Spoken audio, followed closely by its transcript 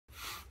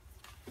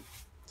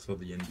So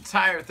the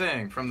entire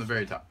thing from the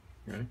very top.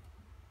 Ready?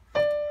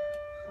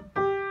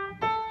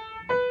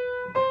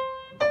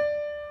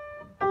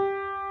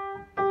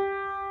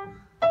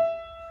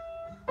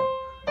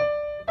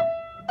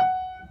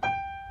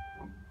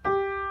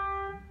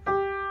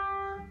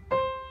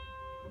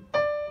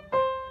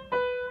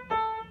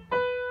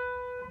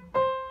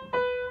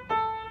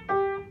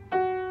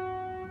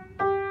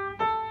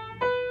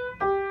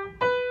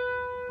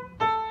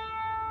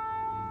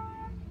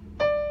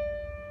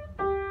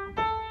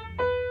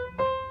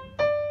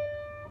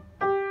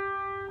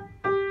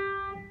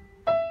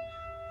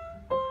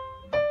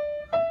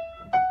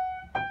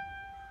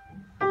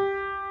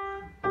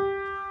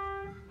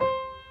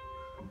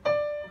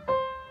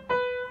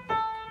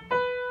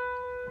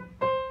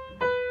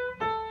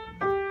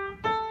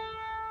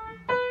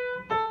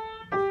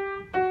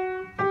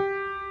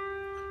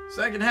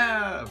 Second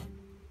half.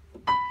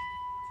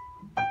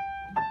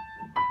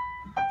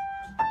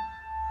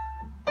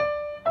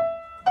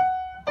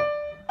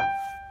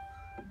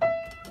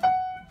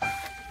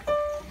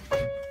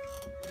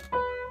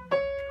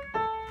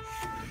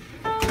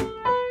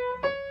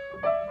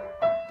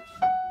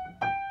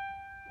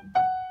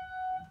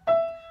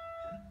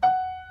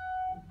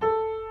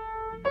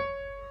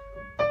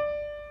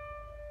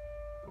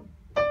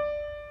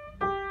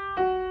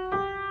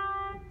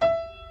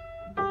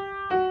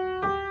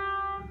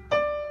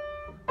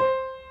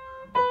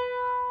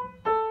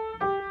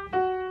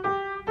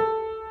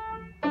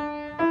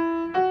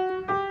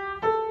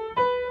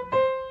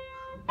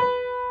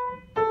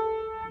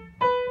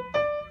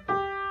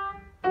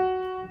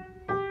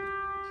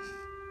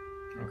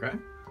 Okay,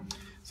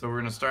 so we're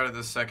going to start at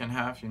the second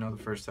half. You know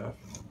the first half.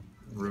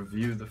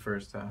 Review the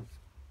first half.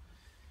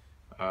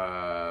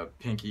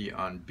 Pinky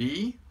on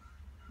B,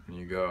 and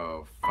you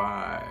go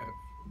 5,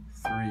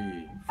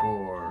 3,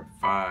 4,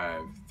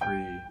 5,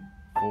 3,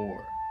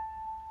 4.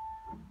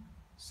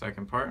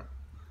 Second part,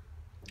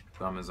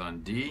 thumb is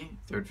on D,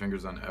 third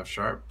finger's on F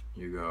sharp.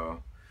 You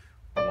go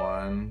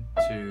 1,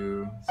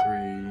 2,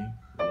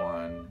 3,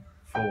 1,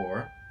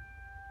 4.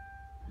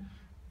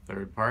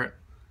 Third part,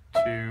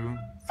 2,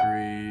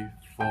 3,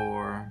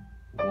 4,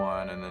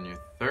 1, and then your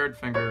third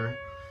finger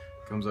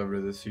comes over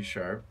to the C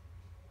sharp.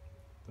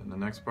 Then the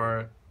next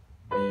part,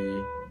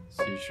 B,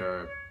 C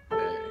sharp,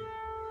 A.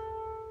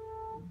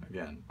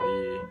 Again,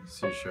 B,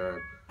 C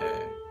sharp,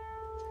 A.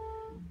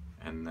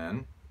 And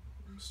then,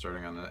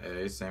 starting on the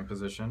A, same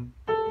position.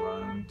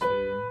 1,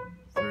 2,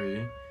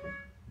 3,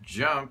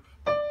 jump.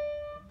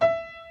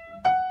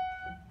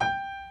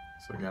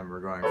 So again, we're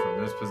going from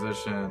this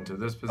position to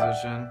this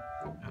position,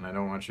 and I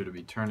don't want you to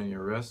be turning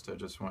your wrist, I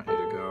just want you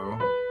to go,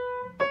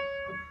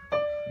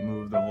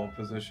 move the whole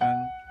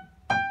position.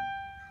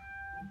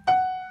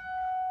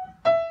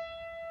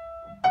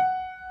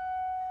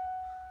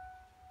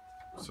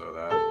 So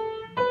that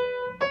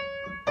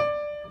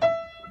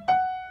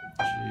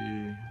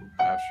G,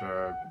 F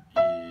sharp,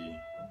 E,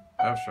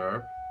 F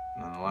sharp,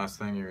 and then the last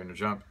thing you're going to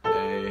jump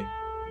A,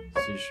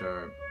 C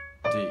sharp,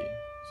 D.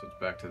 So it's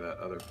back to that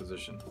other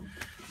position. And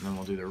then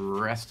we'll do the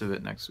rest of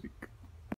it next week.